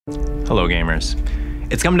Hello gamers.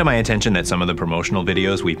 It's come to my attention that some of the promotional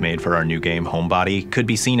videos we've made for our new game, Homebody, could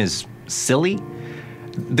be seen as silly.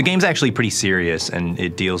 The game's actually pretty serious, and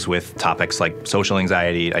it deals with topics like social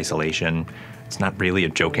anxiety, isolation. It's not really a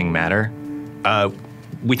joking matter.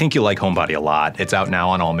 We think you'll like Homebody a lot. It's out now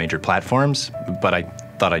on all major platforms, but I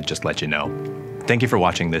thought I'd just let you know. Thank you for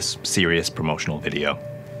watching this serious promotional video.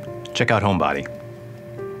 Check out Homebody.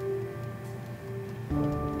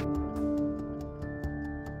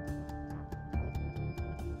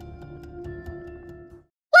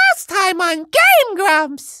 Time on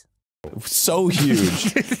GameGrumps! So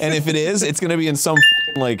huge. And if it is, it's gonna be in some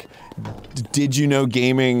like, did you know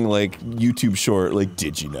gaming, like, YouTube short, like,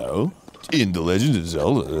 did you know? In The Legend of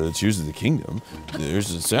Zelda, Tears of the Kingdom,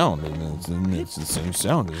 there's a sound, and it's the same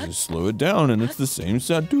sound. You just slow it down, and it's the same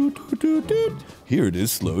sound. Doo, doo, doo, doo. Here it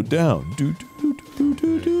is, slowed down. Doo, doo, doo,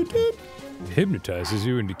 doo, doo, doo. Hypnotizes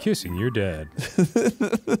you into kissing your dad.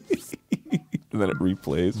 And then it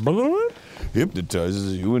replays.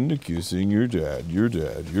 Hypnotizes you into kissing your dad.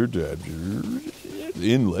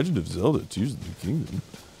 In Legend of Zelda, Tears of the Kingdom.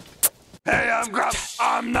 Hey, I'm Grumps.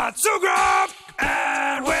 I'm not so Grump,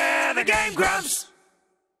 and we're the GameGrumps.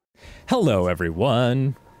 Hello,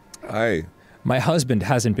 everyone. Hi. My husband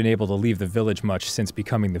hasn't been able to leave the village much since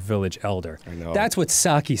becoming the village elder. I know. That's what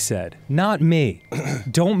Saki said, not me.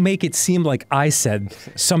 Don't make it seem like I said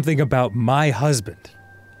something about my husband.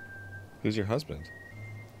 Who's your husband?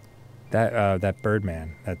 That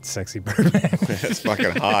Birdman. That sexy Birdman. That's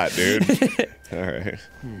fucking hot, dude. Alright.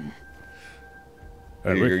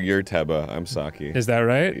 You're Teba, I'm Saki. Is that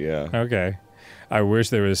right? Yeah. Okay. I wish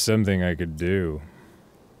there was something I could do.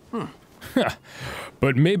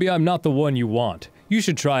 But maybe I'm not the one you want. You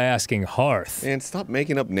should try asking Hearth. Man, stop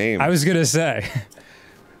making up names. I was gonna say.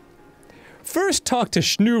 First talk to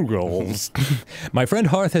Schnoogles. My friend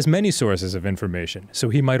Hearth has many sources of information, so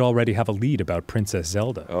he might already have a lead about Princess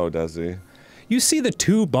Zelda. Oh, does he? You see the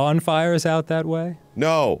 2 bonfires out that way?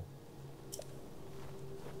 No.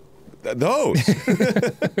 Those!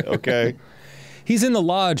 Okay. He's in the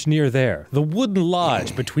lodge near there, the wooden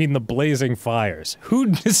lodge between the blazing fires. Who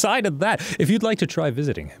decided that? If you'd like to try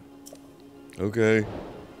visiting him. Okay.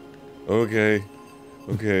 Okay.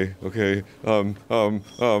 Okay, okay, okay.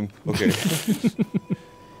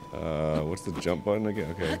 What's the jump button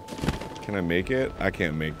again? Okay. Can I make it? I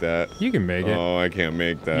can't make that. You can make it. Oh, I can't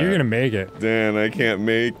make that. You're gonna make it. Dan, I can't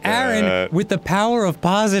make Aaron, that. with the power of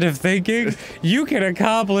positive thinking, you can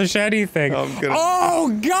accomplish anything. I'm gonna-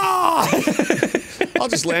 Oh, God! I'll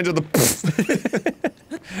just land on the-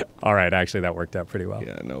 Alright, actually that worked out pretty well.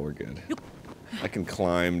 Yeah, no, we're good. I can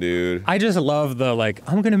climb, dude. I just love the, like,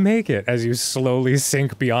 I'm gonna make it, as you slowly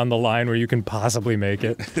sink beyond the line where you can possibly make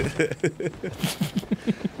it.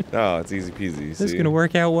 Oh, it's easy peasy, This is gonna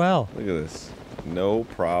work out well. Look at this. No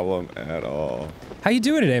problem at all. How you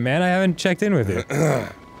doing today, man? I haven't checked in with you.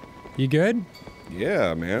 You good?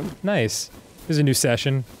 Yeah, man. Nice. This is a new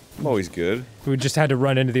session. I'm always good. We just had to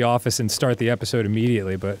run into the office and start the episode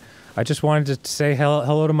immediately, but I just wanted to say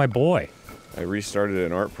hello to my boy. I restarted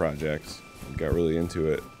an art project. Got really into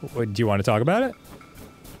it. Do you want to talk about it?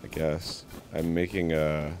 I guess. I'm making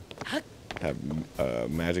a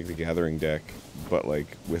Magic the Gathering deck, but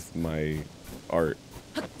like with my art.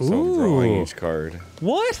 So I'm drawing each card.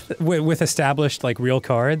 What? With established, like, real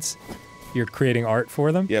cards? You're creating art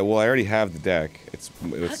for them? Yeah, well, I already have the deck. It's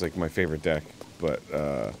like my favorite deck, but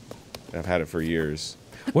I've had it for years.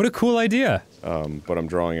 What a cool idea. But I'm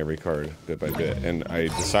drawing every card bit by bit, and I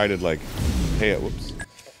decided, like, hey, whoops.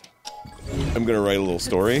 I'm gonna write a little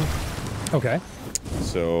story. Okay.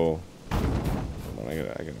 So, hold on, I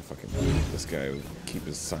gotta fucking this guy keep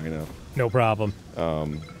his sign up. No problem.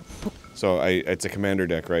 So it's a commander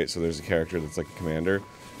deck, right? So there's a character that's like a commander,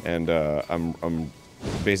 and I'm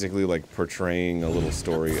basically like portraying a little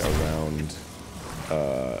story around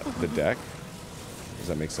the deck. Does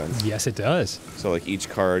that make sense? Yes, it does. So like each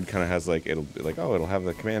card kind of has like it'll be like, oh, it'll have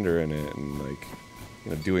the commander in it, and like,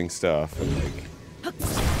 you know, doing stuff, and like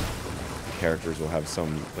characters will have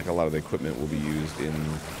some, like, a lot of the equipment will be used in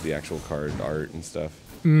the actual card art and stuff.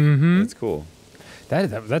 Mm-hmm. It's cool.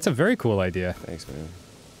 That's a very cool idea. Thanks, man.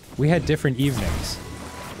 We had different evenings.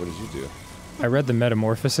 What did you do? I read The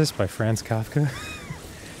Metamorphosis by Franz Kafka.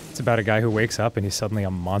 It's about a guy who wakes up and he's suddenly a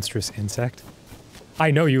monstrous insect. I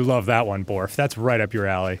know you love that one, Borf. That's right up your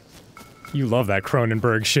alley. You love that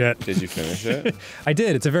Cronenberg shit. Did you finish it? I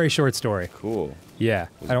did. It's a very short story. Cool. Yeah.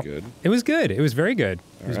 Was it good? It was good. It was very good.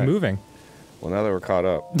 It was moving. Well, now that we're caught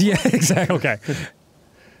up. Yeah, exactly. Okay.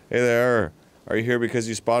 Hey there. Are you here because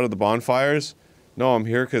you spotted the bonfires? No, I'm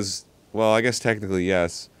here because, well, I guess technically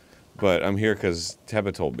yes, but I'm here because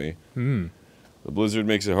Teba told me. The blizzard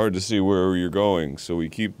makes it hard to see where you're going, so we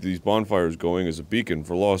keep these bonfires going as a beacon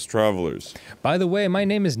for lost travelers. By the way, my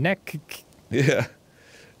name is Nekk. Yeah.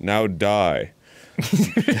 Now die.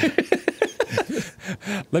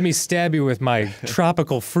 Let me stab you with my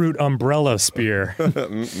tropical fruit umbrella spear.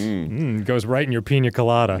 Goes right in your pina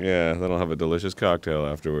colada. Yeah, then I'll have a delicious cocktail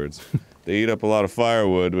afterwards. They eat up a lot of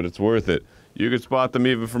firewood, but it's worth it. You can spot them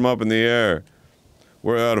even from up in the air.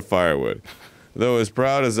 We're out of firewood. Though as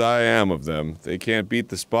proud as I am of them, they can't beat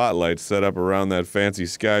the spotlights set up around that fancy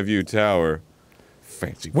Skyview tower.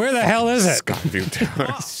 Fancy. Where the hell is it? Skyview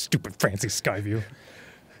tower. Stupid fancy Skyview.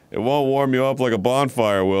 It won't warm you up like a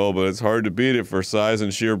bonfire will, but it's hard to beat it for size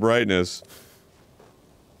and sheer brightness.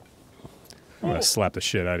 I'm gonna slap the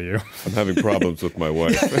shit out of you. I'm having problems with my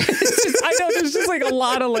wife. I know, there's just like a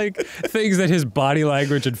lot of like things that his body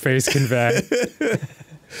language and face convey.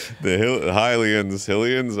 The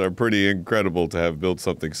Hylians are pretty incredible to have built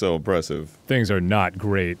something so impressive. Things are not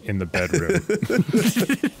great in the bedroom.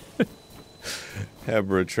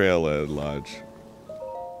 Hebra Trailhead Lodge.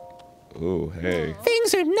 Ooh, hey.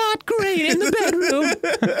 Things are not great in the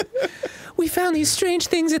bedroom. We found these strange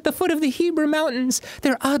things at the foot of the Hebra Mountains.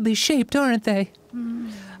 They're oddly shaped, aren't they?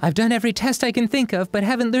 I've done every test I can think of, but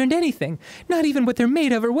haven't learned anything. Not even what they're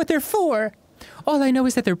made of or what they're for. All I know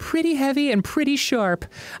is that they're pretty heavy and pretty sharp.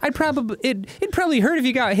 it'd probably hurt if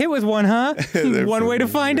you got hit with one, huh? One way to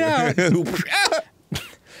find out.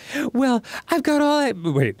 Well, I've got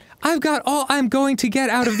all I'm going to get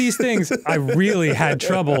out of these things. I really had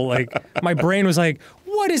trouble, like, my brain was like,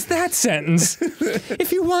 what is that sentence?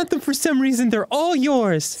 If you want them for some reason, they're all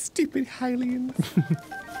yours. Stupid Hylians.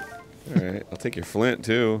 Alright, I'll take your flint,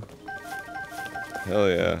 too. Hell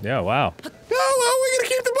yeah. Yeah, wow. Oh, well, we're gonna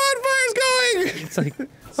keep the bonfires going! It's like,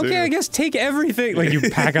 okay, I guess take everything. Like, you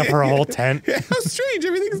pack up her whole tent. Yeah, how strange,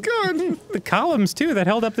 everything's gone. The columns, too, that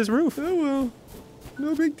held up this roof. Oh, well.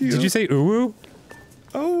 No big deal. Did you say ooh-woo?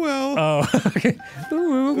 Oh, well. Oh, okay.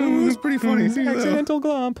 Ooh-woo. Ooh, it's pretty funny, too, though. Accidental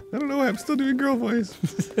glomp. I don't know why I'm still doing girl voice.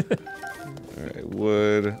 Alright,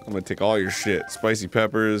 wood. I'm gonna take all your shit. Spicy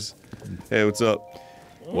peppers. Hey, what's up?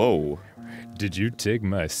 Whoa. Did you take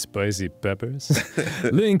my spicy peppers?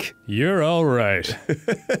 Link, you're all right.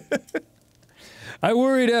 I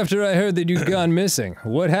worried after I heard that you'd gone missing.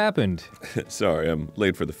 What happened? Sorry, I'm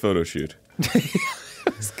late for the photo shoot.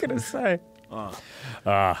 I was gonna say.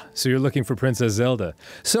 So you're looking for Princess Zelda.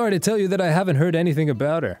 Sorry to tell you that I haven't heard anything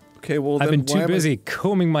about her. Okay, well, I've then been too busy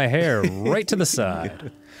combing my hair right to the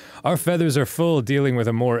side. Our feathers are full dealing with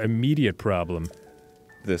a more immediate problem.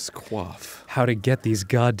 This quaff. How to get these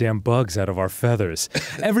goddamn bugs out of our feathers.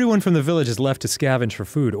 Everyone from the village is left to scavenge for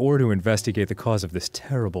food or to investigate the cause of this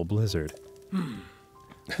terrible blizzard.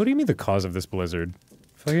 What do you mean the cause of this blizzard?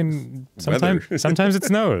 Fucking sometimes it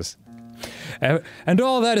snows. And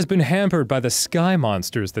all that has been hampered by the sky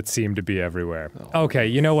monsters that seem to be everywhere. Okay,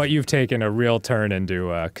 you know what? You've taken a real turn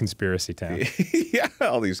into Conspiracy Town. Yeah,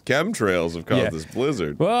 all these chemtrails have caused this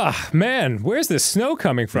blizzard. Ah, man, where's this snow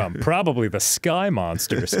coming from? Probably the sky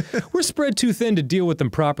monsters. We're spread too thin to deal with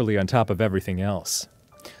them properly on top of everything else.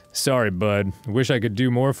 Sorry, bud. Wish I could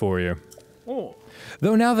do more for you.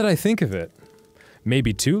 Though now that I think of it,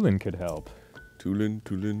 maybe Tulin could help. Tulin.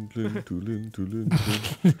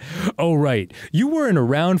 Oh, right. You weren't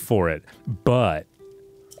around for it, but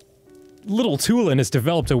little Tulin has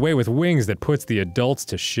developed a way with wings that puts the adults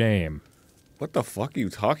to shame. What the fuck are you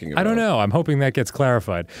talking about? I don't know. I'm hoping that gets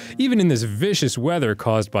clarified. Even in this vicious weather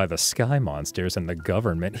caused by the sky monsters and the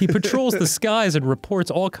government, he patrols the skies and reports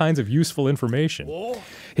all kinds of useful information.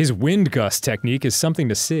 His wind gust technique is something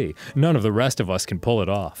to see. None of the rest of us can pull it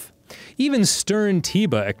off. Even stern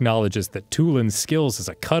Tiba acknowledges that Tulin's skills is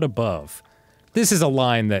a cut above. This is a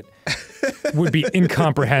line that would be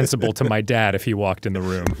incomprehensible to my dad if he walked in the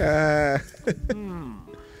room.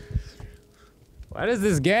 What is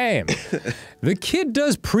this game? The kid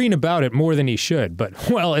does preen about it more than he should, but,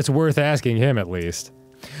 well, it's worth asking him at least.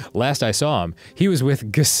 Last I saw him, he was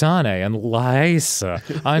with Gasane and Laisa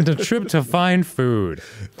on a trip to find food.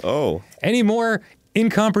 Oh. Any more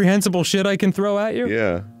incomprehensible shit I can throw at you?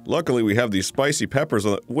 Yeah. Luckily, we have these spicy peppers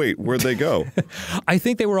on the— Wait, where'd they go? I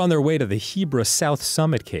think they were on their way to the Hebra South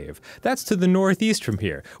Summit Cave. That's to the northeast from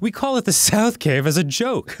here. We call it the South Cave as a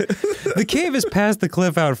joke. The cave is past the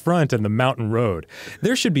cliff out front and the mountain road.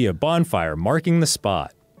 There should be a bonfire marking the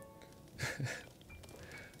spot.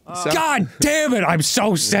 God damn it, I'm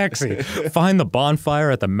so sexy! Find the bonfire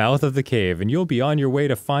at the mouth of the cave and you'll be on your way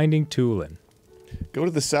to finding Tulin. Go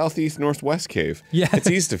to the southeast northwest cave. Yeah. It's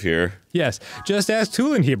east of here. Yes, just ask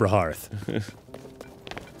Tulin Hebraharth.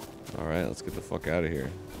 Alright, let's get the fuck out of here.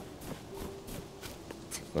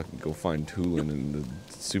 Fucking go find Tulin in the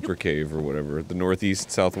super cave or whatever. The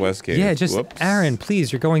northeast southwest cave. Yeah, just Whoops. Aaron,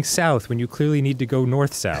 please. You're going south when you clearly need to go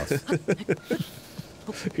north-south.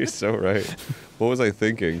 You're so right. What was I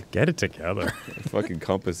thinking? Get it together. The fucking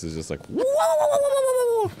compass is just like.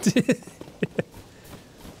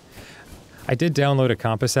 I did download a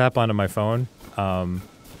compass app onto my phone.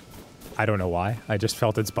 I don't know why. I just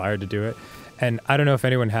felt inspired to do it. And I don't know if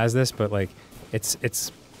anyone has this, but like,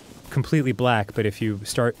 it's completely black. But if you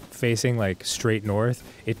start facing like straight north,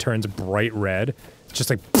 it turns bright red. It's just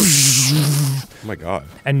like, Oh my god.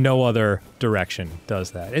 and no other direction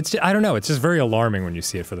does that. It's I don't know. It's just very alarming when you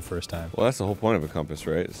see it for the first time. Well, that's the whole point of a compass,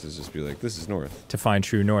 right? Is to just be like, this is north. To find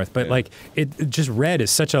true north. But Yeah. like, it just red is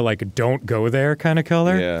such a like don't go there kind of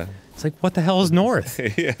color. Yeah. It's like, what the hell is north?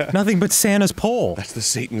 Yeah. Nothing but Santa's pole. That's the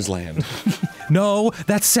Satan's land. No,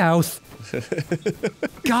 that's south.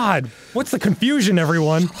 God, what's the confusion,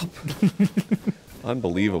 everyone?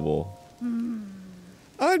 Unbelievable.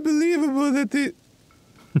 Unbelievable that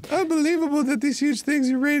these huge things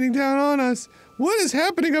are raining down on us. What is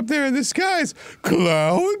happening up there in the skies?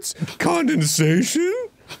 Clouds? Condensation?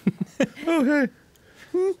 Okay.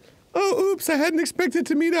 Oh, oops, I hadn't expected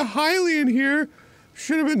to meet a Hylian here.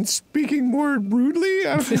 Should have been speaking more rudely.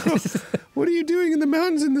 I don't know. What are you doing in the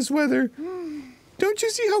mountains in this weather? Don't you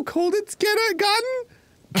see how cold it's gotten?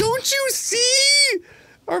 Don't you see?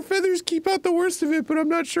 Our feathers keep out the worst of it, but I'm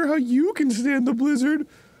not sure how you can stand the blizzard.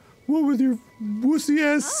 What with your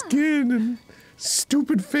wussy-ass skin and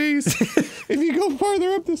stupid face. If you go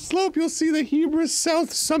farther up the slope, you'll see the Hebrew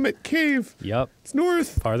South Summit Cave. Yep, It's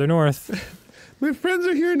north. farther north. My friends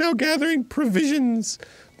are here now gathering provisions.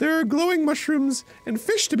 There are glowing mushrooms and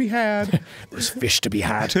fish to be had. There's fish to be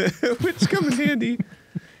had. Which come in handy.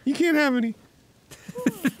 You can't have any.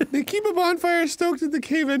 They keep a bonfire stoked at the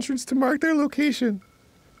cave entrance to mark their location.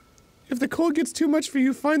 If the cold gets too much for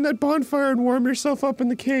you, find that bonfire and warm yourself up in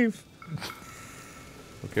the cave.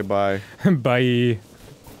 Okay, bye. Bye.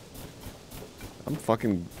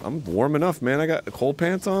 I'm warm enough, man. I got cold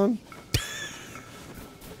pants on.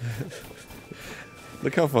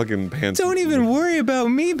 Look how fucking pants. Don't even worry about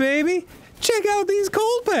me, baby. Check out these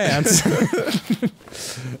cold pants.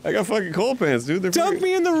 I got fucking cold pants, dude. They're Dunk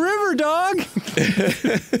me in the river, dog.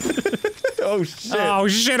 Oh shit. Oh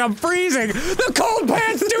shit, I'm freezing. The cold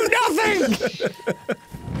pants do nothing.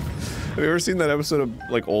 Have you ever seen that episode of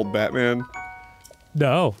like old Batman?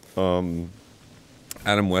 No.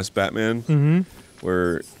 Adam West Batman? Mm-hmm.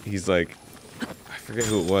 Where he's like, I forget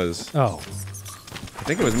who it was. Oh, I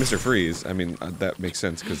think it was Mr. Freeze. I mean, that makes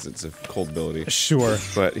sense because it's a cold ability. sure.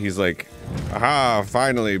 But he's like, aha,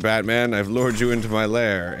 finally, Batman, I've lured you into my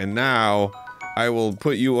lair, and now I will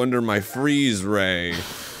put you under my freeze ray.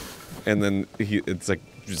 And then it's like,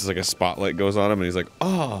 just like a spotlight goes on him, and he's like,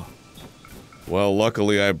 oh. Well,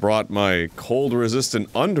 luckily I brought my cold-resistant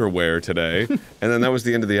underwear today. And then that was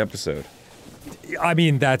the end of the episode. I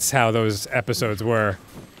mean, that's how those episodes were.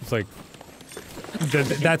 It's like,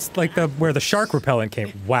 that's like where the shark repellent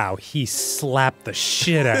came. Wow, he slapped the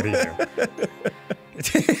shit out of you.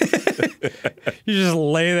 You just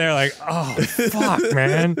lay there like, oh, fuck,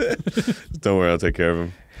 man. Don't worry, I'll take care of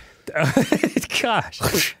him.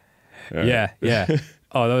 Gosh. Yeah.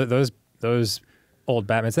 Oh, those old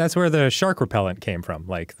Batmans. That's where the shark repellent came from.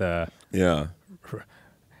 Like Yeah.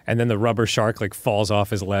 and then the rubber shark like falls off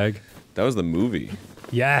his leg. That was the movie.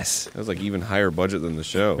 Yes. That was like even higher budget than the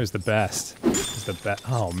show. It was the best. It was the best.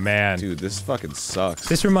 Oh, man. Dude, this fucking sucks.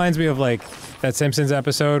 This reminds me of like that Simpsons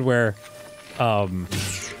episode where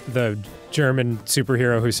the German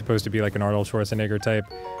superhero who's supposed to be like an Arnold Schwarzenegger type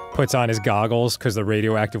puts on his goggles because the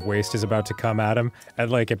radioactive waste is about to come at him,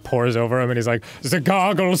 and like it pours over him and he's like, the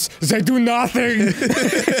goggles, they do nothing.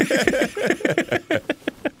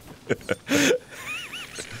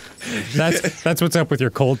 That's what's up with your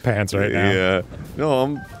cold pants right now. Yeah.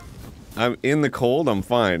 No, I'm in the cold, I'm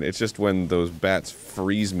fine. It's just when those bats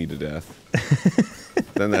freeze me to death.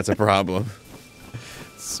 Then that's a problem.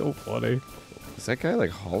 So funny. Is that guy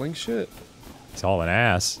like hauling shit? He's hauling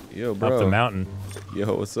ass. Yo, bro. Up the mountain.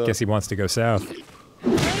 Yo, what's up? Guess he wants to go south.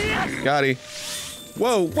 Got him.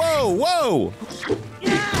 Whoa, whoa, whoa!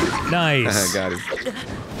 Nice. Got him.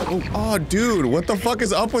 Oh, dude, what the fuck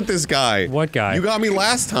is up with this guy? What guy? You got me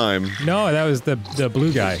last time. No, that was the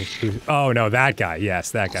blue guy. Oh no, that guy.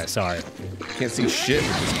 Yes, that guy. Sorry. Can't see shit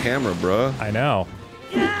with this camera, bruh. I know.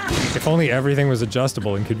 If only everything was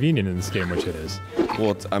adjustable and convenient in this game, which it is.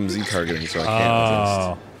 Well, I'm Z targeting, so I can't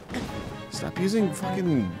Oh. adjust. Stop using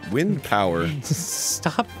fucking wind power.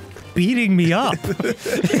 Stop beating me up.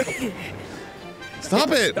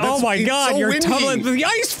 Stop it! Oh my it's god, so you're windy. tumbling. The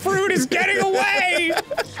ice fruit is getting away!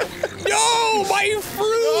 No, my fruit!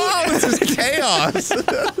 Oh, this is chaos. What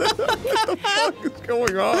the fuck is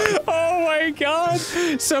going on? Oh my god!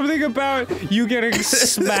 Something about you getting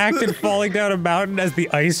smacked and falling down a mountain as the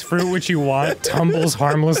ice fruit which you want tumbles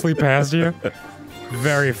harmlessly past you.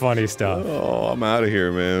 Very funny stuff. Oh, I'm out of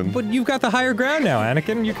here, man. But you've got the higher ground now,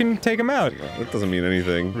 Anakin. You can take him out. That doesn't mean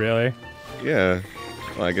anything. Really? Yeah.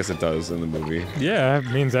 Well, I guess it does in the movie. Yeah, it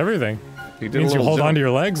means everything. He did It means a you little hold jump. on to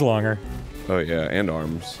your legs longer. Oh, yeah, and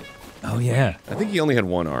arms. Oh yeah. I think he only had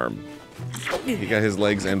one arm. He got his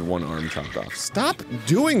legs and one arm chopped off. Stop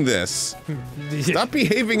doing this! Stop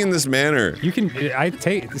behaving in this manner. You can.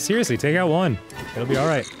 Seriously, take out one. It'll be all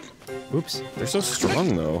right. Oops. They're so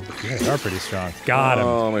strong, though. Yeah, they are pretty strong. Got him.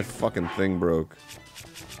 Oh, my fucking thing broke.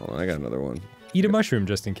 Hold on, I got another one. Eat a mushroom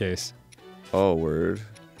just in case. Oh, word.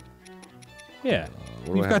 Yeah.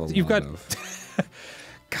 What do I have a you've lot got. of?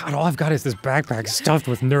 God, all I've got is this backpack stuffed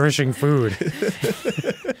with nourishing food.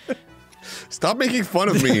 Stop making fun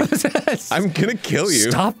of me. I'm gonna kill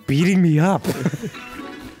you. Stop beating me up.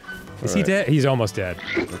 Is he right. dead? He's almost dead.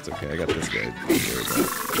 That's okay, I got this guy.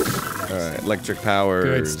 Alright, electric powers.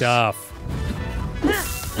 Good stuff.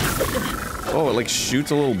 Oh, it like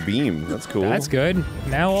shoots a little beam. That's cool. That's good.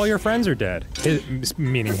 Now all your friends are dead.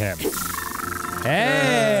 Meaning him.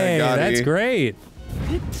 Hey, got that's you. great.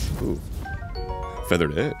 Ooh.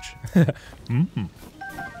 Feathered edge.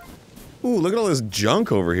 Ooh, look at all this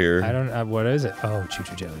junk over here. I don't. What is it? Oh,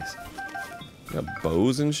 choo-choo jellies. Got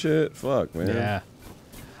bows and shit. Fuck, man. Yeah.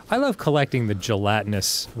 I love collecting the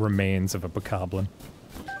gelatinous remains of a bokoblin.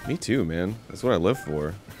 Me too, man. That's what I live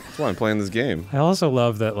for. That's why I'm playing this game. I also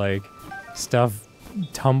love that, like, stuff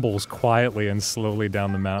tumbles quietly and slowly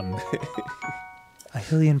down the mountain. A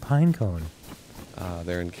Hylian pine cone. Ah,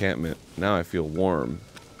 their encampment. Now I feel warm.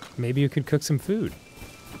 Maybe you could cook some food.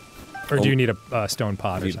 Or do you need a stone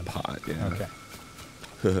pot I or need a something? pot, yeah.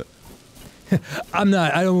 Okay. I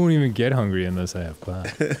don't even get hungry unless I have pot.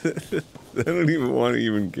 I don't even want to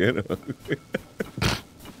even get hungry.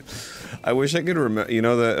 I wish I could remember. You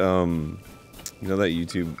know that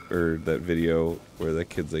YouTube or that video where that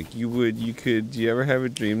kid's like, you could. Do you ever have a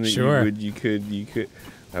dream that Sure. you could?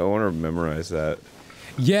 I want to memorize that.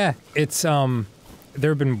 Yeah, it's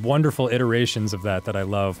there have been wonderful iterations of that I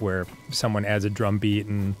love, where someone adds a drum beat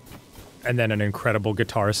and then an incredible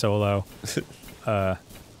guitar solo.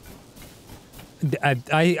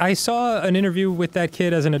 I saw an interview with that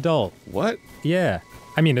kid as an adult. What? Yeah,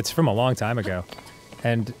 I mean it's from a long time ago,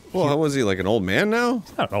 and Well, how was he, like an old man now?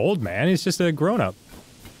 he's not an old man. He's just a grown up.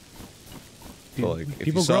 Well, like, if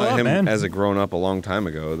People you saw grow up, him man. as a grown up a long time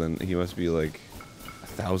ago, then he must be like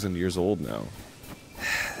 1,000 years old now.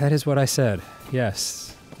 That is what I said.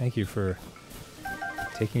 Yes, thank you for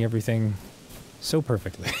taking everything so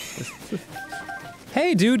perfectly.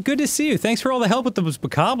 Hey, dude, good to see you. Thanks for all the help with those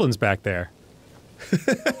bokoblins back there.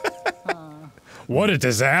 What a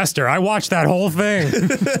disaster. I watched that whole thing.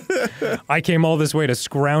 I came all this way to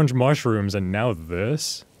scrounge mushrooms, and now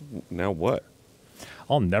this? Now what?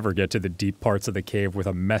 I'll never get to the deep parts of the cave with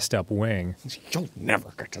a messed up wing. You'll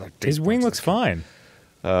never get to the deep His wing parts looks of the fine.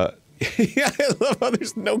 Yeah, I love how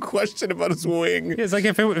there's no question about his wing. It's like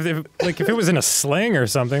if it was in a sling or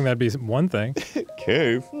something, that'd be one thing.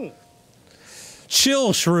 Cave.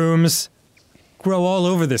 Chill shrooms grow all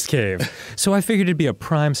over this cave, so I figured it'd be a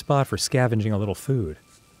prime spot for scavenging a little food.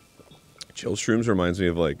 Chill shrooms reminds me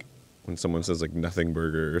of like when someone says like nothing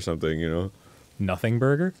burger or something, you know? Nothing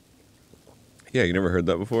burger? Yeah, you never heard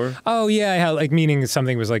that before? Oh yeah, like meaning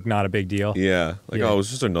something was like not a big deal. Yeah. Like, Yeah. oh, it was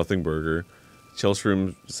just a nothing burger. Chill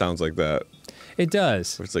shroom sounds like that. It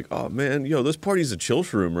does. Where it's like, oh man, yo, this party's a chill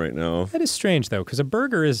shroom right now. That is strange though, because a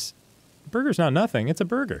burger's not nothing. It's a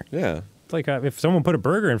burger. Yeah. It's like if someone put a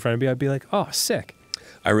burger in front of me, I'd be like, oh, sick.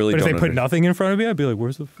 I really But if don't they put under- nothing in front of me, I'd be like,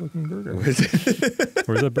 where's the fucking burger? Where's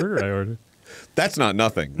that burger I ordered? That's not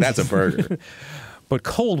nothing. That's a burger. But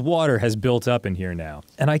cold water has built up in here now,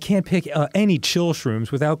 and I can't pick any chill shrooms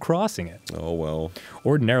without crossing it. Oh, well.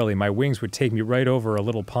 Ordinarily, my wings would take me right over a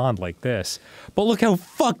little pond like this. But look how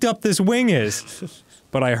fucked up this wing is.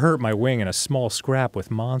 But I hurt my wing in a small scrap with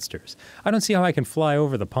monsters. I don't see how I can fly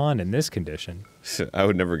over the pond in this condition. I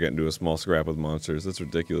would never get into a small scrap with monsters. That's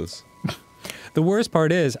ridiculous. The worst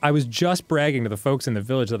part is, I was just bragging to the folks in the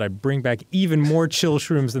village that I'd bring back even more chill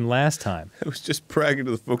shrooms than last time. I was just bragging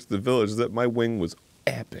to the folks in the village that my wing was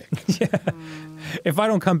epic. If I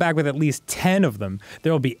don't come back with at least 10 of them,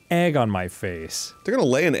 there'll be egg on my face. They're gonna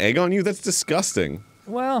lay an egg on you? That's disgusting.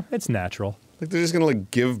 Well, it's natural. Like they're just gonna like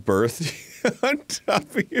give birth on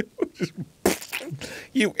top of you. Just,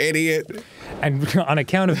 you idiot. And on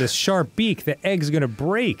account of this sharp beak, the egg's gonna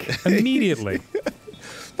break immediately.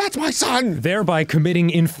 That's my son! thereby committing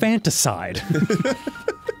infanticide.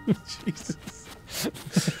 Jesus.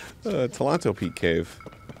 Toronto Peak Cave.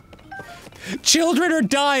 Children are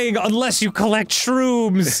dying unless you collect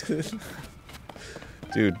shrooms.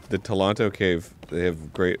 Dude, the Toronto Cave, they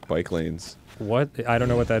have great bike lanes. What? I don't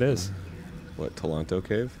know what that is. What, Toronto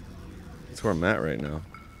Cave? That's where I'm at right now.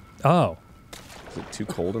 Oh. Is it too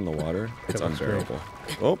cold in the water? It's looks great. unbearable.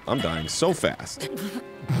 Oh, I'm dying so fast.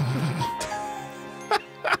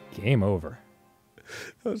 Game over.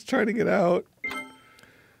 I was trying to get out.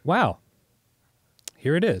 Wow.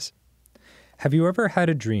 Here it is. Have you ever had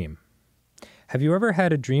a dream? Have you ever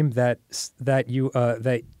had a dream that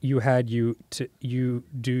you had you to you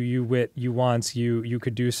do you wit you wants you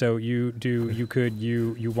could do so you do you could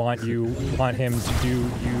you want him to do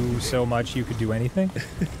you so much you could do anything?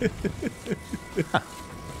 Huh.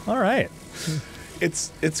 All right.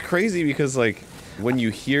 It's crazy because like when you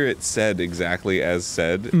hear it said exactly as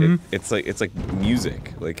said, it's like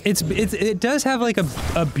music. Like It does have like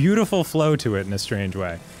a beautiful flow to it in a strange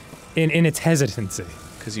way, in its hesitancy.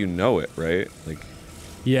 because you know it, right? Like,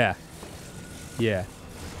 Yeah. Yeah.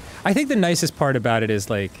 I think the nicest part about it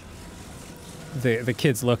is like the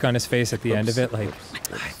kid's look on his face at the end of it, like,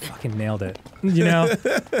 I fucking nailed it. You know?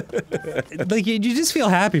 Like you just feel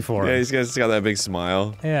happy for yeah, him. he's got that big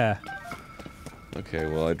smile. Yeah. Okay,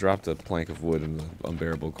 well, I dropped a plank of wood in the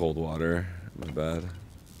unbearable cold water. My bad.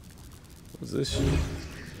 What was this shit?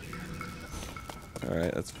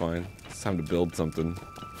 Alright, that's fine. It's time to build something.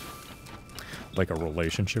 Like a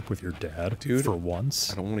relationship with your dad, Dude, for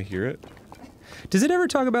once. I don't want to hear it. Does it ever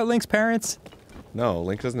talk about Link's parents? No,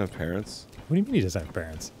 Link doesn't have parents. What do you mean he doesn't have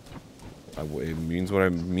parents? It means what I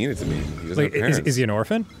mean it to mean. He doesn't Like, have parents. is he an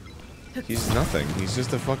orphan? He's nothing. He's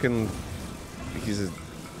just a fucking... He's a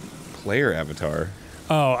player avatar.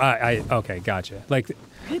 Oh, okay, gotcha. Like,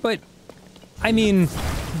 but, I mean,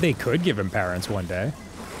 they could give him parents one day.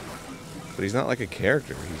 But he's not like a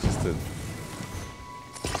character. He's just a...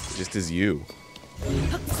 Just as you.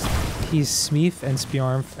 He's Smeef and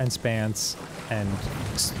Spjarmf and Spance and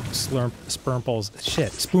Spurmples,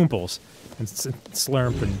 shit, Spoomples and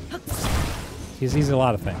Slurp and he's a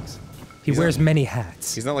lot of things. He wears many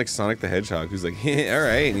hats. He's not like Sonic the Hedgehog, who's like,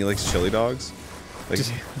 alright, and he likes chili dogs. Like,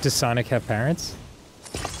 Does Sonic have parents?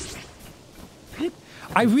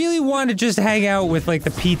 I really want to just hang out with like the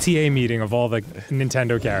PTA meeting of all the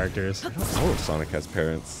Nintendo characters. I don't know if Sonic has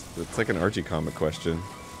parents. It's like an Archie comic question.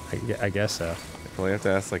 I guess so. I probably have to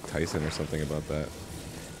ask like Tyson or something about that.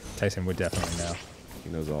 Tyson would definitely know. He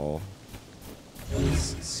knows all.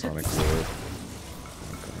 Sonic lore.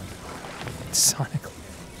 Sonic.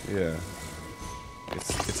 Yeah.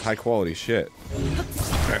 It's high quality shit.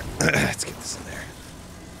 Alright, let's get this in there.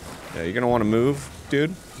 Yeah, you're gonna want to move, dude.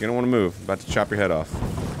 You're gonna want to move. I'm about to chop your head off.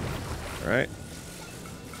 Alright?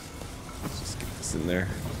 Let's just get this in there.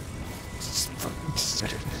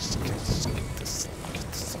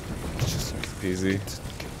 Easy. I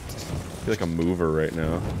feel like a mover right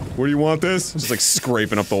now. Where do you want this? Just like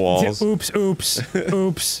scraping up the walls. Oops, oops,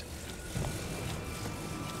 oops.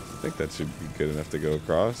 I think that should be good enough to go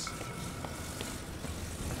across.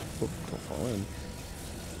 Oh, don't fall in. Is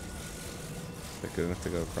that good enough to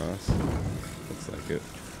go across? Looks like it.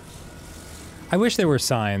 I wish there were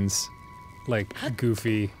signs, like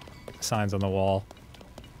goofy signs on the wall.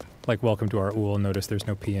 Like, welcome to our ool, notice there's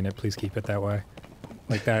no pee in it, please keep it that way.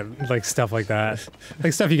 Like that, like stuff like that.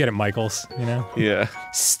 Like stuff you get at Michael's, you know? Yeah.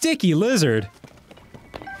 Sticky lizard!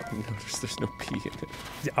 Notice there's no pee in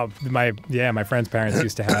it. My friend's parents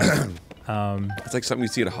used to have, It's like something you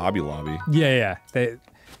see at a Hobby Lobby. yeah, they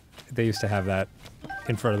used to have that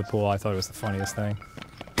in front of the pool. I thought it was the funniest thing.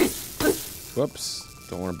 Whoops.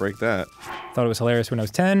 Don't want to break that. Thought it was hilarious when I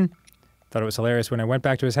was 10. Thought it was hilarious when I went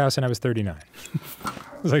back to his house and I was 39. I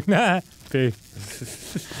was like, nah, pee.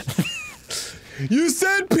 You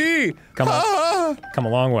said pee! Come a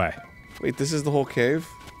long way. Wait, this is the whole cave?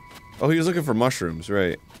 Oh, he was looking for mushrooms,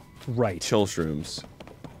 right. Right. Chill shrooms.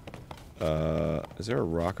 Is there a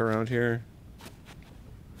rock around here?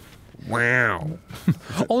 Wow.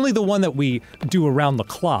 Only the one that we do around the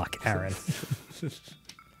clock, Aaron.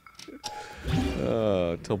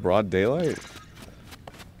 Till broad daylight?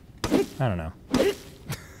 I don't know.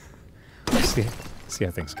 See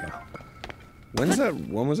how things go. When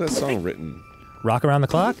was that song written? Rock around the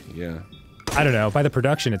clock? Yeah. I don't know. By the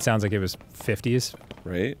production, it sounds like it was 50s,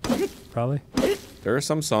 Right? probably. There are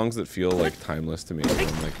some songs that feel like timeless to me. And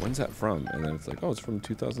I'm like, when's that from? And then it's like, oh, it's from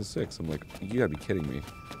 2006. I'm like, you gotta be kidding me.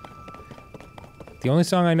 The only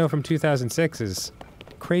song I know from 2006 is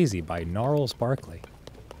Crazy by Gnarls Barkley.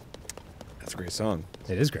 That's a great song.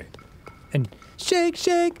 It is great. And shake,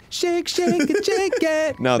 shake, shake, shake it, shake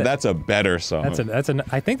it. No, that's a better song.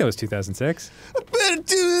 I think that was 2006. I better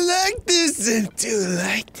do it like this and do it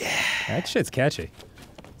like that. That shit's catchy.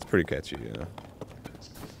 It's pretty catchy, yeah.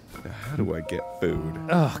 How do I get food?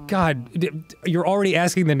 Oh, God. You're already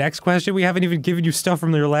asking the next question? We haven't even given you stuff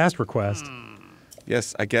from your last request.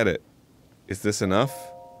 Yes, I get it. Is this enough?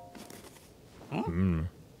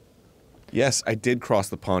 Yes, I did cross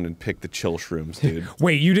the pond and pick the chill shrooms, dude.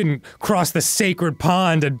 Wait, you didn't cross the sacred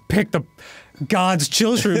pond and pick the god's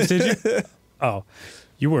chill shrooms, did you? Oh,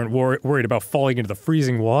 you weren't worried about falling into the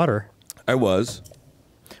freezing water. I was.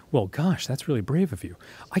 Well, gosh, that's really brave of you.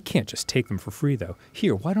 I can't just take them for free, though.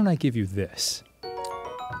 Here, why don't I give you this?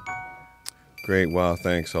 Great, wow,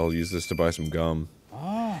 thanks. I'll use this to buy some gum.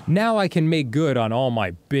 Now I can make good on all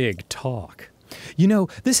my big talk. You know,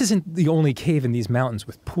 this isn't the only cave in these mountains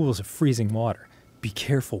with pools of freezing water. Be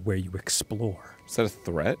careful where you explore. Is that a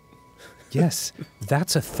threat? Yes,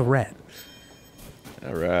 that's a threat.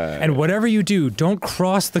 All right. And whatever you do, don't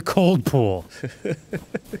cross the cold pool.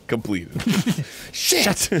 Completed.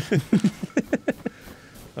 Shit!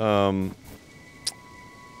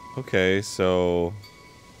 Okay, so...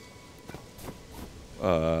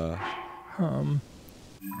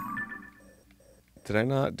 Did I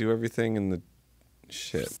not do everything in the...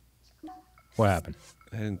 Shit. What happened?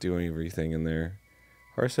 I didn't do everything in there.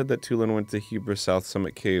 Har said that Tulin went to Hebra South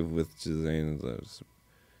Summit Cave with Jazane. Its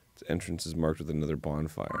entrance is marked with another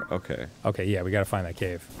bonfire. Okay. Okay, yeah, we gotta find that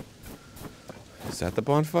cave. Is that the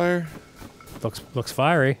bonfire? Looks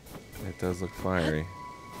fiery. It does look fiery.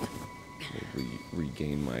 Let me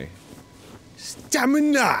regain my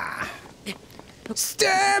stamina!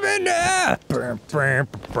 Stamina!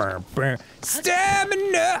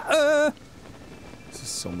 Stamina! This is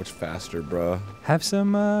so much faster, bruh. Have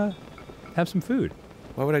some food.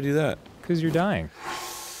 Why would I do that? Because you're dying. You're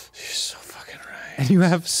so fucking right. And you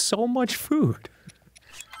have so much food.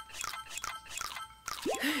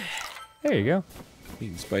 There you go.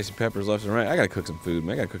 Eating spicy peppers left and right. I gotta cook some food,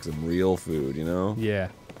 man. I gotta cook some real food, you know? Yeah.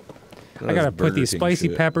 None I of gotta this put these Burger King spicy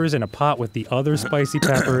shit. peppers in a pot with the other spicy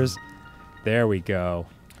peppers. There we go.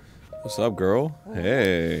 What's up, girl?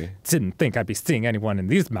 Hey. Didn't think I'd be seeing anyone in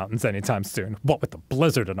these mountains anytime soon. What with the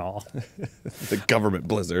blizzard and all. The government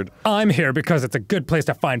blizzard. I'm here because it's a good place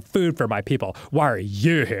to find food for my people. Why are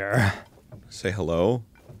you here? Say hello.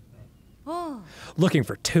 Looking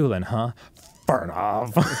for Tulin, huh?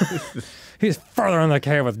 Fernov. He's further in the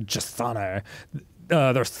cave with Jasane.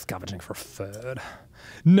 They're scavenging for food.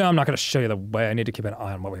 No, I'm not going to show you the way. I need to keep an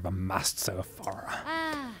eye on what we've amassed so far.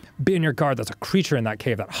 Be on your guard. There's a creature in that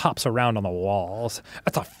cave that hops around on the walls.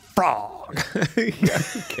 It's a frog. Yeah,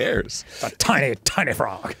 who cares? It's a tiny, tiny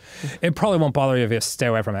frog. It probably won't bother you if you stay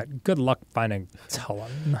away from it. Good luck finding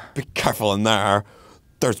Tulin. Be careful in there.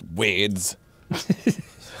 There's weeds.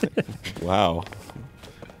 Wow.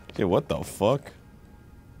 Yeah, what the fuck?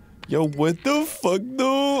 Yo, what the fuck,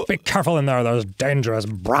 though? Be careful in there. There's dangerous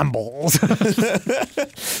brambles.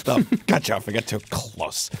 They'll catch you if you get too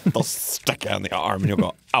close. They'll stick you in the arm and you'll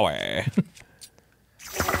go, away.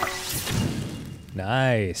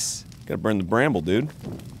 Nice. Gotta burn the bramble, dude.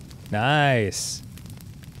 Nice.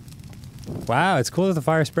 Wow, it's cool that the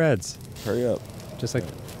fire spreads. Hurry up. Just like,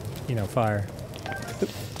 you know, fire.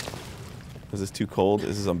 Is this too cold?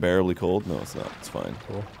 Is this unbearably cold? No, it's not. It's fine.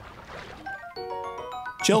 Cool.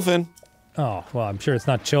 Chillfin. Oh, well, I'm sure it's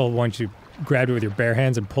not chill once you grabbed it with your bare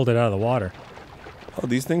hands and pulled it out of the water. Oh,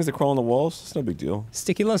 these things that crawl on the walls? It's no big deal.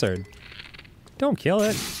 Sticky lizard. Don't kill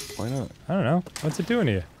it. Why not? I don't know. What's it doing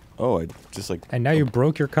to you? Oh, I just like... And now you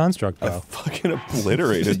broke your construct I bow. fucking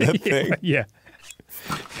obliterated that thing. Yeah.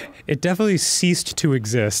 It definitely ceased to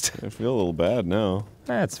exist. I feel a little bad now.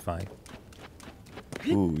 That's fine.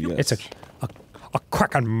 Ooh, yes. It's a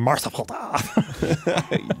quick and merciful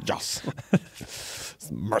death. Yes.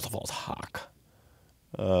 It's merciful as hawk.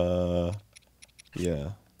 Yeah.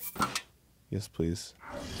 Yes, please.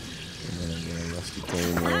 And then I'm gonna rusty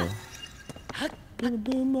claymore. Gonna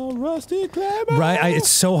do my rusty claymore. Right? It's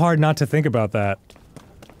so hard not to think about that.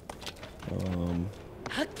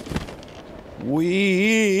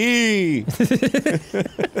 Wee.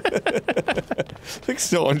 Like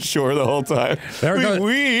so unsure the whole time. There goes-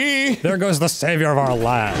 Wee. There goes the savior of our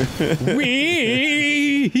land.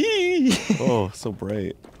 Wee! Oh, so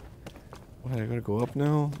bright. What, I gotta go up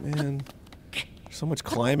now? Man. There's so much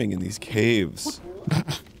climbing in these caves.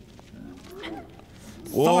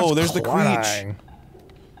 Whoa, there's the creech. Crying.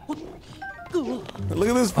 Look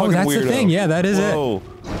at this fucking Oh, that's weirdo. the thing. Yeah, that is Whoa.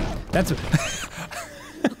 it. That's.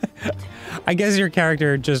 I guess your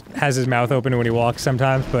character just has his mouth open when he walks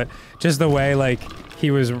sometimes, but just the way, like, he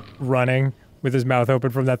was running with his mouth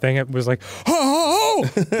open from that thing. It was like, oh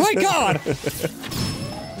my God!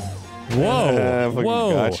 Whoa! Fucking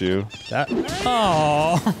Whoa! got you. That.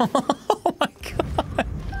 Oh! Oh my God!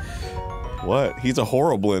 What? He's a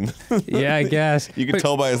horriblin. Yeah, I guess. You can But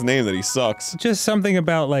tell by his name that he sucks. just something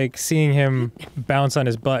about like seeing him bounce on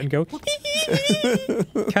his butt and go,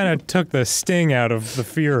 kind of took the sting out of the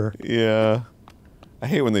fear. Yeah. I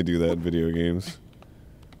hate when they do that in video games.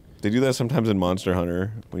 They do that sometimes in Monster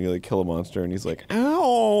Hunter, when you like kill a monster and he's like,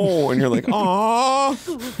 ow! And you're like,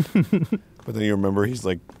 aww! But then you remember he's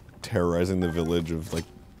like terrorizing the village of like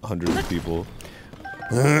hundreds of people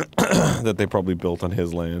that they probably built on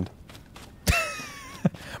his land.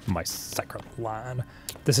 My sacred line.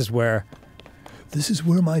 This is where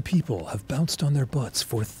my people have bounced on their butts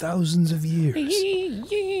for thousands of years,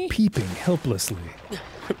 peeping helplessly.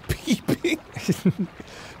 Peeping?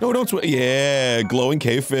 No, don't sweat. Yeah, glowing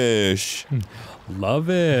cavefish. Love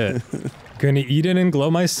it. Gonna eat it and glow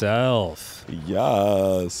myself.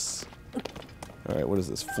 Yes. Alright, what is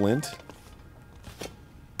this? Flint?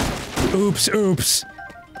 Oops, oops.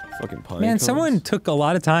 Fucking pine Man, cones? someone took a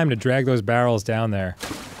lot of time to drag those barrels down there.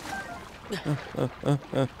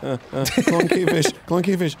 Glowing cavefish. Glowing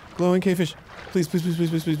cavefish. Glowing cavefish. Please, please, please, please,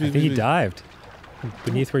 please, please, I think please. he dived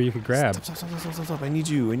beneath where you could grab. Stop, stop, stop, stop, stop, stop. I need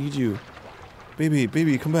you. I need you. Baby,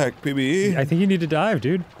 baby, come back, baby. I think you need to dive,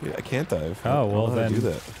 dude. Yeah, I can't dive. Oh, I don't well know how to then. do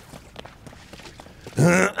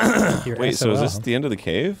that. You're Wait, so is this SOL. the end of the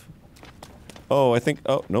cave? Oh, I think.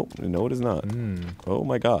 Oh, nope. No, it is not. Oh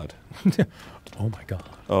my god. Oh my God.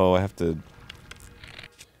 Oh, I have to.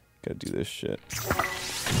 Gotta do this shit.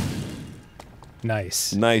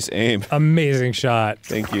 Nice. Nice aim. Amazing shot.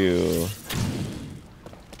 Thank you.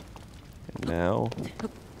 And now.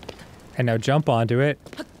 And now jump onto it.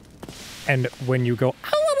 And when you go ow,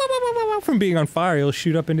 ow, ow, ow, ow, ow, from being on fire, you'll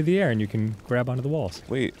shoot up into the air and you can grab onto the walls.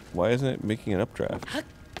 Wait, why isn't it making an updraft?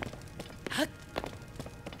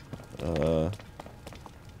 Okay.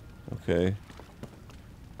 Kinda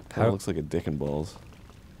How- looks like a dick and balls.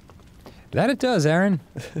 That it does, Aaron.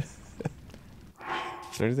 Is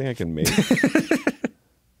there anything I can make?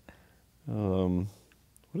 What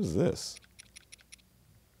is this?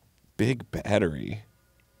 Big battery.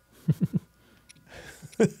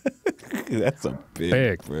 That's a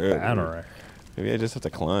big banner. Maybe I just have to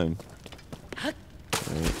climb. Alright,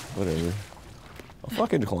 whatever. I'll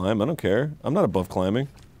fucking climb, I don't care. I'm not above climbing.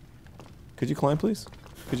 Could you climb, please?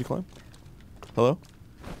 Could you climb? Hello?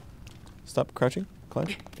 Stop crouching. Climb.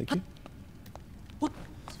 Thank you.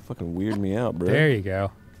 It's fucking weird me out, bro. There you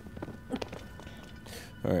go.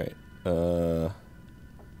 Alright, let's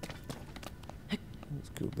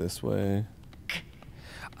go this way.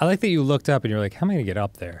 I like that you looked up and you're like, how am I gonna get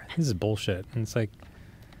up there? This is bullshit. And it's like,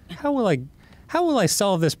 how will I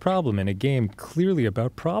solve this problem in a game clearly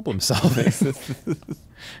about problem solving?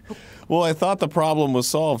 Well, I thought the problem was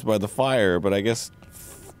solved by the fire, but I guess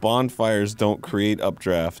bonfires don't create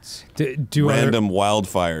updrafts. do Random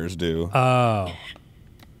wildfires do. Oh.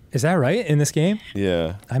 Is that right in this game?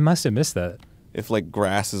 Yeah. I must have missed that. If like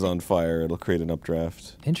grass is on fire, it'll create an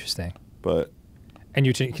updraft. Interesting. But And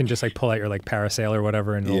you can just like pull out your like parasail or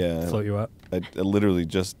whatever and it'll Yeah. float you up. I literally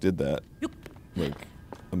just did that like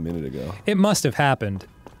a minute ago. It must have happened.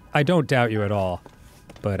 I don't doubt you at all.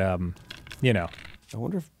 But you know, I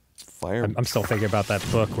wonder if fire. I'm still thinking about that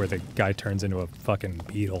book where the guy turns into a fucking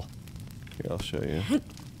beetle. Here, I'll show you.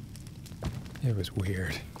 It was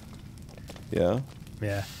weird. Yeah.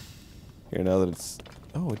 Yeah. Here, now that it's.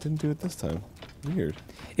 Oh, it didn't do it this time. Weird.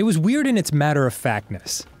 It was weird in its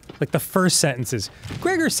matter-of-factness. Like the first sentence is,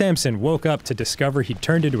 Gregor Samson woke up to discover he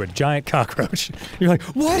turned into a giant cockroach. You're like,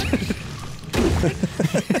 what?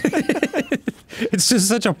 It's just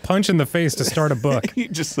such a punch in the face to start a book. You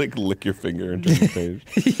just like lick your finger and turn the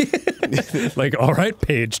page. Like, all right,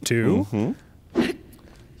 page 2. Mm-hmm.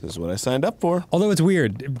 This is what I signed up for. Although it's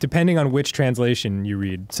weird, depending on which translation you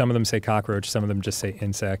read. Some of them say cockroach, some of them just say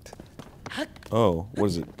insect. Oh, what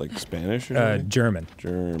is it, like Spanish or something? German.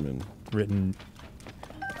 German. Written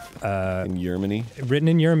In Germany?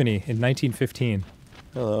 in Germany in 1915.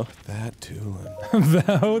 Hello. That Tulin.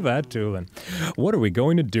 Oh, that Tulin. What are we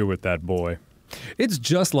going to do with that boy? It's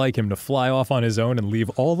just like him to fly off on his own and leave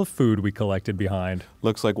all the food we collected behind.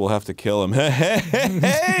 Looks like we'll have to kill him.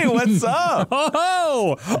 Hey, what's up?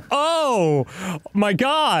 Oh, oh, my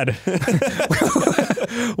God.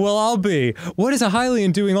 Well, I'll be. What is a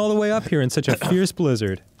Hylian doing all the way up here in such a fierce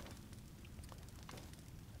blizzard?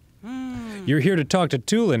 You're here to talk to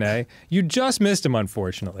Tulin, eh? You just missed him,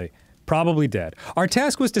 unfortunately. Probably dead. Our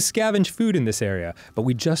task was to scavenge food in this area, but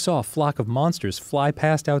we just saw a flock of monsters fly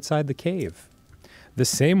past outside the cave. The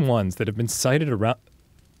same ones that have been sighted around...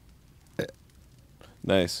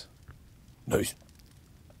 Nice. Nice.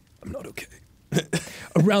 I'm not okay.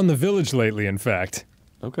 Around the village lately, in fact.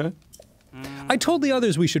 Okay. I told the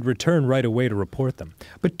others we should return right away to report them,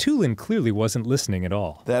 but Tulin clearly wasn't listening at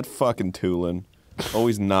all. That fucking Tulin.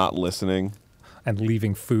 Always not listening. And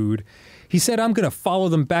leaving food. He said I'm gonna follow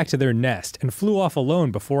them back to their nest and flew off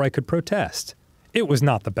alone before I could protest. It was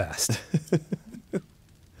not the best.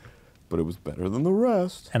 But it was better than the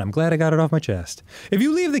rest. And I'm glad I got it off my chest. If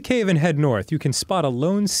you leave the cave and head north, you can spot a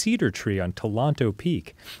lone cedar tree on Tolanto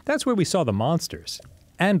Peak. That's where we saw the monsters.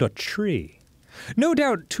 And a tree. No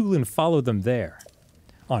doubt Tulin followed them there.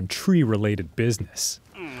 On tree-related business.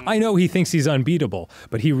 I know he thinks he's unbeatable,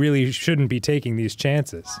 but he really shouldn't be taking these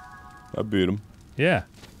chances. I beat him. Yeah.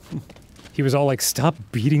 He was all like, stop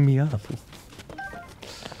beating me up.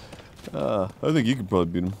 I think you could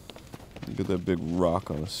probably beat him. You got that big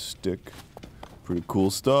rock on a stick. Pretty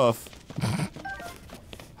cool stuff.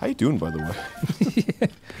 How you doing, by the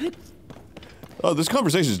way? Oh, this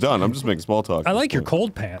conversation's done. I'm just making small talk. I like your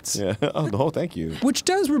cold pants. Yeah. Oh, no, thank you. Which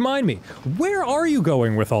does remind me, where are you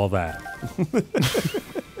going with all that?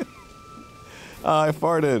 I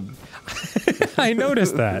farted. I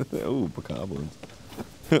noticed that. Ooh, bokoblins.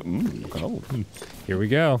 Bokoblins. Here we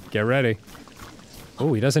go. Get ready.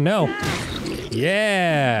 Oh, he doesn't know.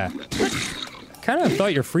 Yeah. Kind of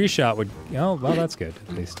thought your free shot would... Oh, well, that's good,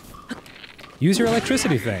 at least. Use your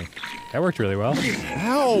electricity thing. That worked really well.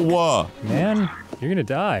 Ow! Man, you're gonna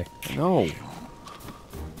die. No.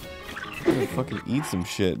 I'm gonna fucking eat some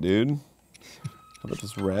shit, dude. How about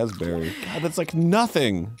this raspberry? God, that's like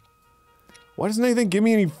nothing. Why doesn't anything give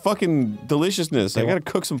me any fucking deliciousness? I gotta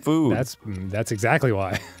cook some food. That's exactly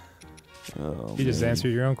why. Oh, You just man. answered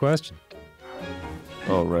your own question.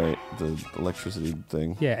 Oh, right. The electricity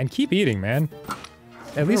thing. Yeah, and keep eating, man.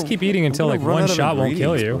 At least keep eating until I'm like gonna run one out of shot won't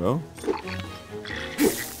kill ingredients, you. bro.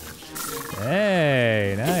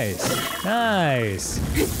 Hey, nice. Nice.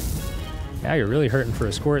 Now you're really hurting for a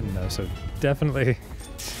squirtin' though, so definitely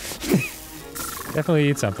definitely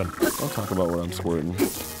eat something. I'll talk about what I'm squirting.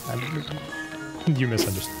 You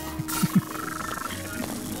misunderstood.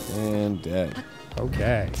 And dead.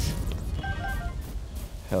 Okay.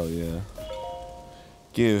 Hell yeah.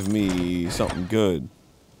 Give me something good.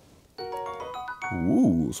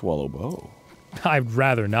 Ooh, swallow bow. I'd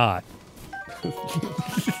rather not.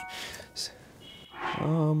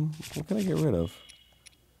 What can I get rid of?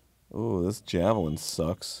 Oh, this javelin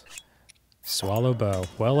sucks. Swallow bow.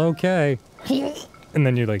 Well, okay. And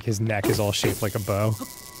then you're like, his neck is all shaped like a bow.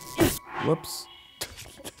 Whoops.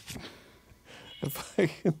 If I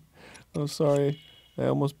can... I'm sorry. I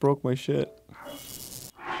almost broke my shit.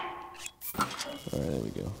 Alright, there we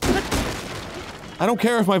go. I don't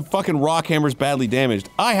care if my fucking rock hammer's badly damaged.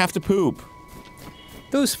 I have to poop.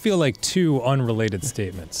 Those feel like two unrelated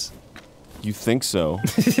statements. You think so?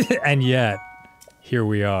 And yet, here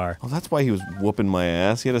we are. Oh, that's why he was whooping my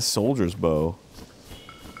ass. He had a soldier's bow.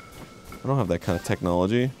 I don't have that kind of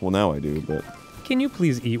technology. Well, now I do, but... Can you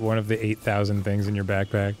please eat one of the 8,000 things in your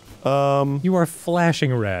backpack? You are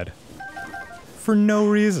flashing red. For no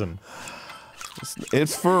reason.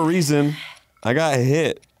 It's for a reason. I got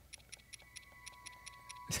hit.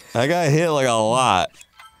 I got hit like a lot.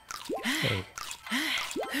 Hey.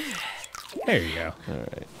 There you go.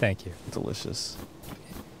 Alright. Thank you. Delicious.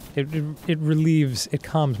 It relieves, it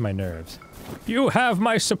calms my nerves. You have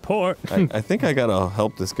my support. I think I gotta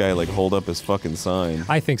help this guy, like, hold up his fucking sign.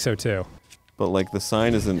 I think so too. But, like, the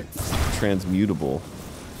sign isn't transmutable.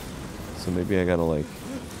 So maybe I gotta, like...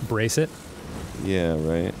 Brace it. Yeah,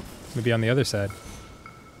 right? Maybe on the other side.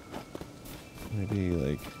 Maybe,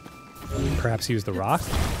 like... Perhaps use the rock?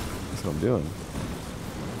 That's what I'm doing.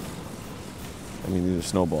 I mean, these are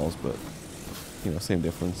snowballs, but... You know, same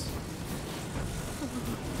difference.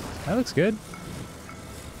 That looks good.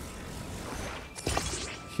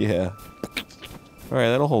 Yeah. Alright,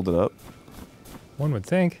 that'll hold it up. One would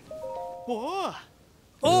think.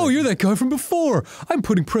 Oh, you're that guy from before! I'm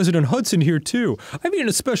putting President Hudson here too. I'm eating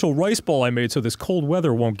a special rice ball I made so this cold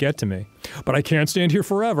weather won't get to me. But I can't stand here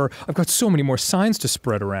forever. I've got so many more signs to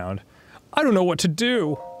spread around. I don't know what to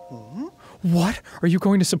do. What? Are you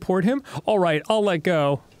going to support him? All right, I'll let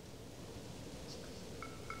go.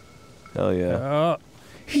 Hell yeah.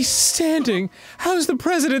 He's standing! How's the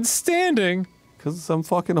president standing? Because I'm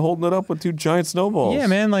fucking holding it up with two giant snowballs. Yeah,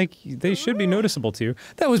 man, like, they should be noticeable to you.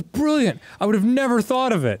 That was brilliant! I would have never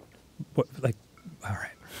thought of it. What, like, alright.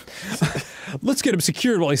 Let's get him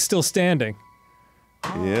secured while he's still standing.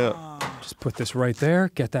 Yeah. Just put this right there,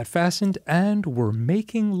 get that fastened, and we're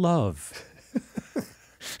making love.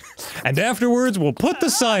 And afterwards, we'll put the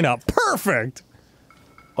sign up. Perfect!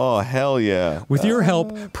 Oh, hell yeah. With your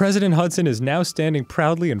help, President Hudson is now standing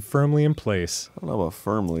proudly and firmly in place. I don't know about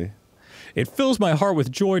firmly. It fills my heart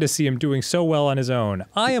with joy to see him doing so well on his own.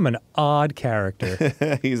 I am an odd character.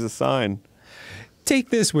 He's a sign. Take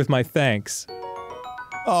this with my thanks.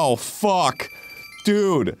 Oh, fuck.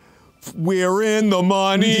 Dude, we're in the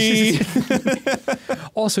money.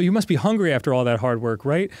 Also, you must be hungry after all that hard work,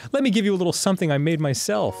 right? Let me give you a little something I made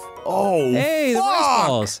myself. Oh, Hey, fuck. the rice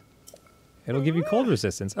balls. It'll give you cold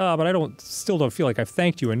resistance. But I still don't feel like I've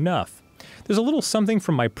thanked you enough. There's a little something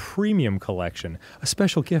from my premium collection, a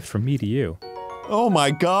special gift from me to you. Oh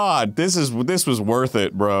my god, this was worth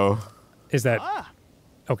it, bro. Is that...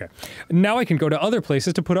 Okay. Now I can go to other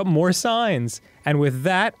places to put up more signs. And with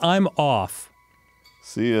that, I'm off.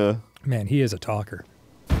 See ya. Man, he is a talker.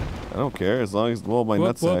 I don't care as long as my Whoop,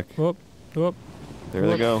 nutsack. whoop, whoop, whoop. There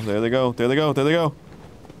they go. There they go. There they go. There they go.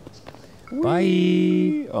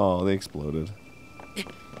 Bye. Oh, they exploded.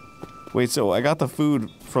 Wait, so I got the food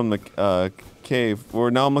from the cave.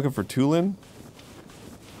 Now I'm looking for Tulin,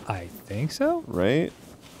 I think so? right?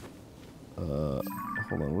 Hold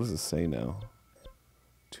on. What does this say now?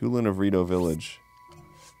 Tulin of Rito Village.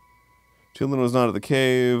 Tulin was not at the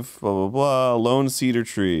cave. Blah blah blah. Lone cedar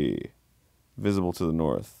tree, visible to the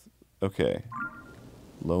north. Okay.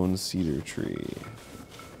 Lone cedar tree.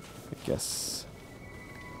 I guess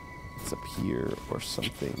it's up here or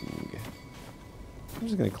something. I'm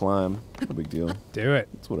just gonna climb. No big deal. Do it.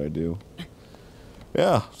 That's what I do.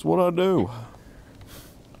 Yeah, that's what I do.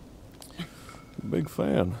 Big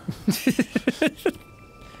fan.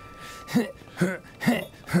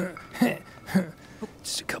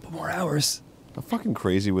 Just a couple more hours. How fucking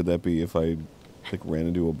crazy would that be if I like ran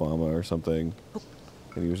into Obama or something,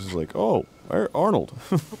 and he was just like, "Oh, Arnold,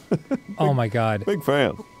 Oh my god. big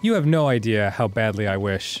fan." You have no idea how badly I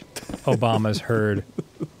wish Obama's heard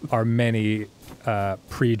our many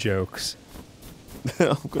pre-jokes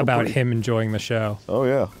I'm gonna about pre. him enjoying the show. Oh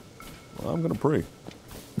yeah, well, I'm gonna pre.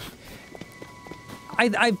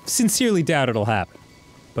 I sincerely doubt it'll happen.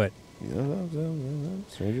 But Yeah,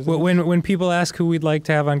 stranger things. when people ask who we'd like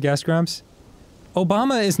to have on Guest Grumps,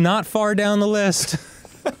 Obama is not far down the list.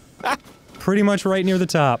 Pretty much right near the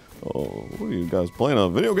top. Oh, what are you guys playing, a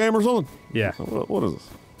video game or something? Yeah. What is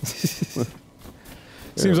this?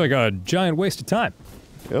 Seems like a giant waste of time.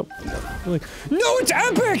 Yep. You're like, no, it's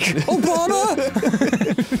epic, Obama!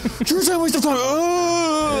 Sure, giant waste of time.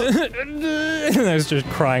 And I was just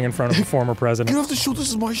crying in front of a former president. Get off the show. This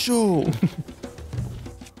is my show.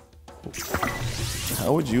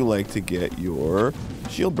 How would you like to get your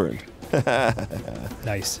shield burned?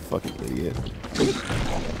 Nice. Fucking idiot.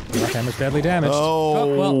 Your camera's badly damaged.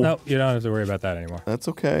 Oh. Well, no, you don't have to worry about that anymore. That's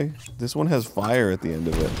okay. This one has fire at the end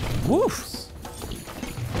of it. Woof.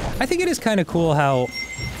 I think it is kind of cool how...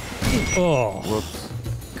 Oh, Whoops.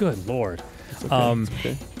 good lord. It's okay. It's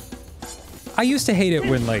okay. I used to hate it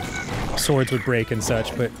when, like, swords would break and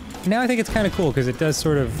such, but now I think it's kind of cool because it does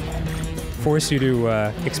sort of force you to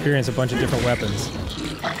experience a bunch of different weapons.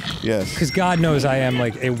 Yes. Because God knows I am,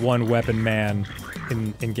 like, a one-weapon man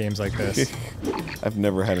in games like this. I've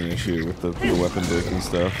never had an issue with the weapon breaking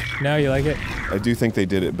stuff. No, you like it? I do think they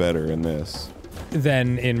did it better in this.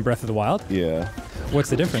 Than in Breath of the Wild? Yeah. What's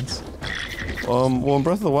the difference? Well, in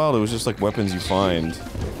Breath of the Wild, it was just like weapons you find,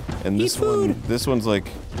 and this one's like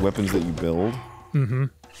weapons that you build. Mm-hmm.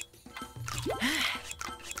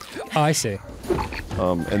 Oh, I see.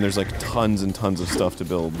 And there's like tons and tons of stuff to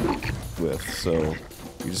build with, so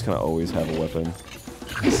you just kind of always have a weapon.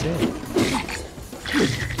 I see.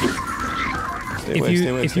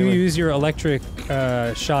 If you away. use your electric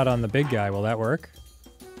shot on the big guy, will that work?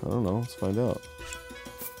 I don't know. Let's find out.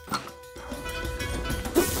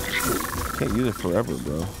 Can't use it forever,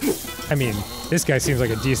 bro. I mean, this guy seems like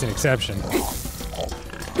a decent exception.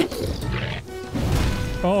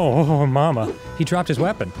 Oh, mama. He dropped his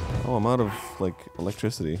weapon. Oh, I'm out of like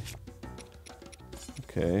electricity.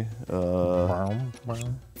 Okay. I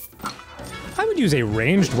would use a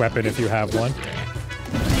ranged weapon if you have one.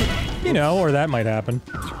 You know, or that might happen.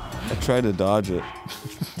 I tried to dodge it.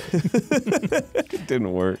 It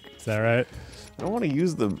didn't work. Is that right? I don't want to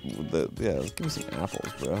use the yeah, let's give me some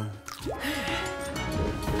apples, bro.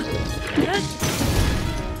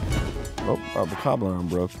 Oh, the cobbler arm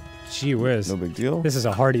broke. Gee whiz. No big deal. This is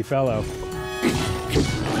a hardy fellow.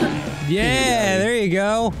 Yeah, there you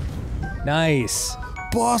go. Nice.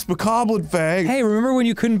 Boss Macablin fag! Hey, remember when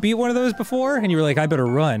you couldn't beat one of those before? And you were like, I better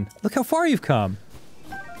run. Look how far you've come.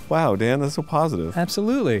 Wow, Dan, that's so positive.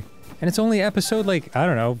 Absolutely. And it's only episode, like, I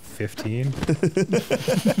don't know, 15?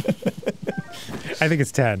 I think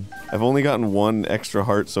it's 10. I've only gotten one extra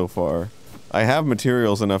heart so far. I have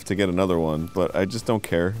materials enough to get another one, but I just don't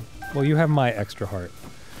care. Well, you have my extra heart.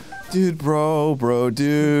 Dude, bro,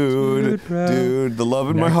 dude, the love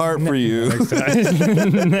in my heart for you. Next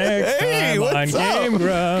time on Game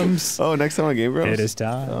Grumps. Oh, next time on Game Grumps? It is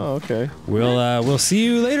time. Oh, okay. We'll see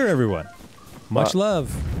you later, everyone. Much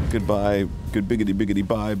love. Goodbye. Good biggity biggity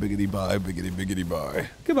bye, biggity bye, biggity biggity bye.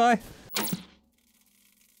 Goodbye.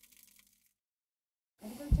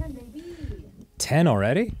 10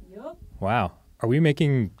 already? Yup. Wow. Are we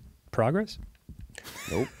making progress?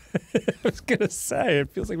 Nope. I was gonna say, it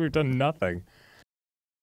feels like we've done nothing.